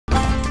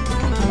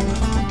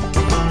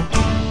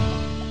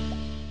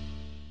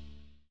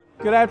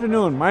Good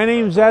afternoon. My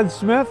name's Ed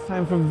Smith.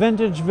 I'm from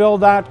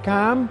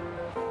Vintageville.com,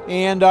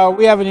 and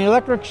we have an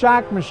electric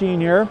shock machine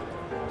here,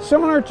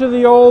 similar to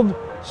the old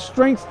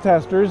strength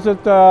testers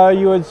that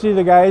you would see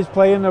the guys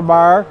play in the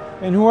bar,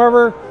 and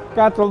whoever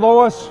got the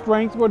lowest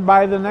strength would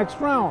buy the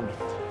next round.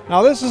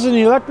 Now this is an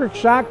electric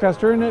shock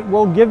tester, and it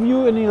will give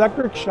you an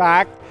electric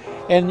shock,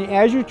 and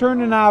as you turn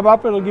the knob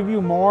up, it'll give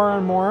you more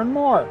and more and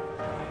more.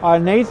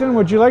 Nathan,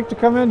 would you like to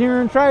come in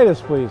here and try this,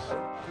 please?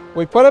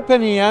 We put a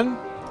penny in.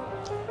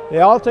 They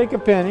all take a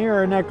penny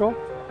or a nickel.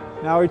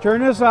 Now we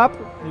turn this up.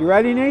 You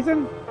ready,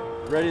 Nathan?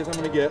 Ready as I'm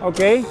going to get.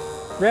 Okay.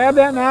 Grab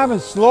that knob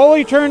and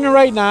slowly turn the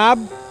right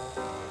knob.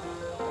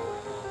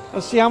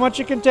 Let's see how much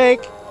you can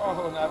take.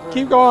 Oh, not very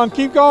Keep going,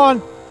 keep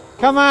going.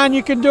 Come on,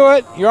 you can do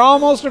it. You're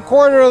almost a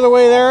quarter of the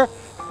way there.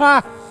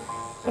 Ha!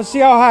 Let's see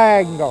how high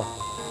I can go.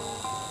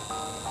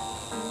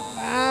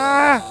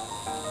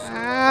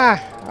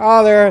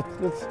 Oh, there.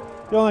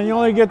 You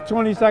only get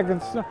 20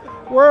 seconds.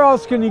 Where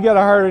else can you get a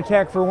heart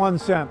attack for 1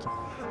 cent?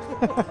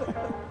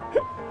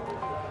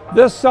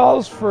 This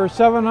sells for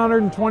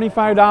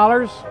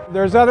 $725.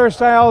 There's other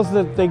styles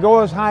that they go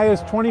as high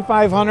as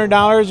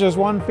 $2,500. There's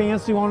one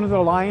fancy one with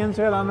a lion's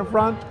head on the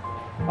front.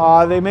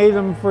 They made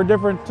them for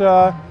different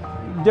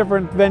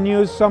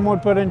venues. Some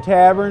would put in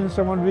taverns,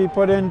 some would be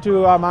put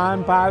into mom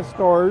and pop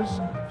stores.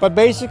 But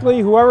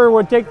basically, whoever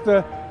would take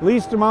the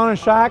least amount of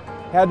shock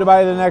had to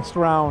buy the next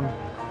round.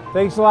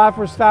 Thanks a lot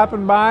for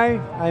stopping by.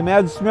 I'm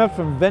Ed Smith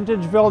from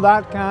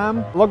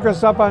Vintageville.com. Look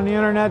us up on the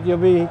internet. You'll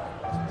be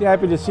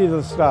happy to see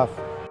the stuff.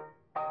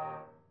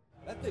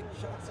 That thing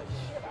shocks the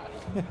shit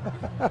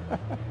out of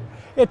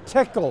you. It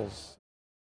tickles.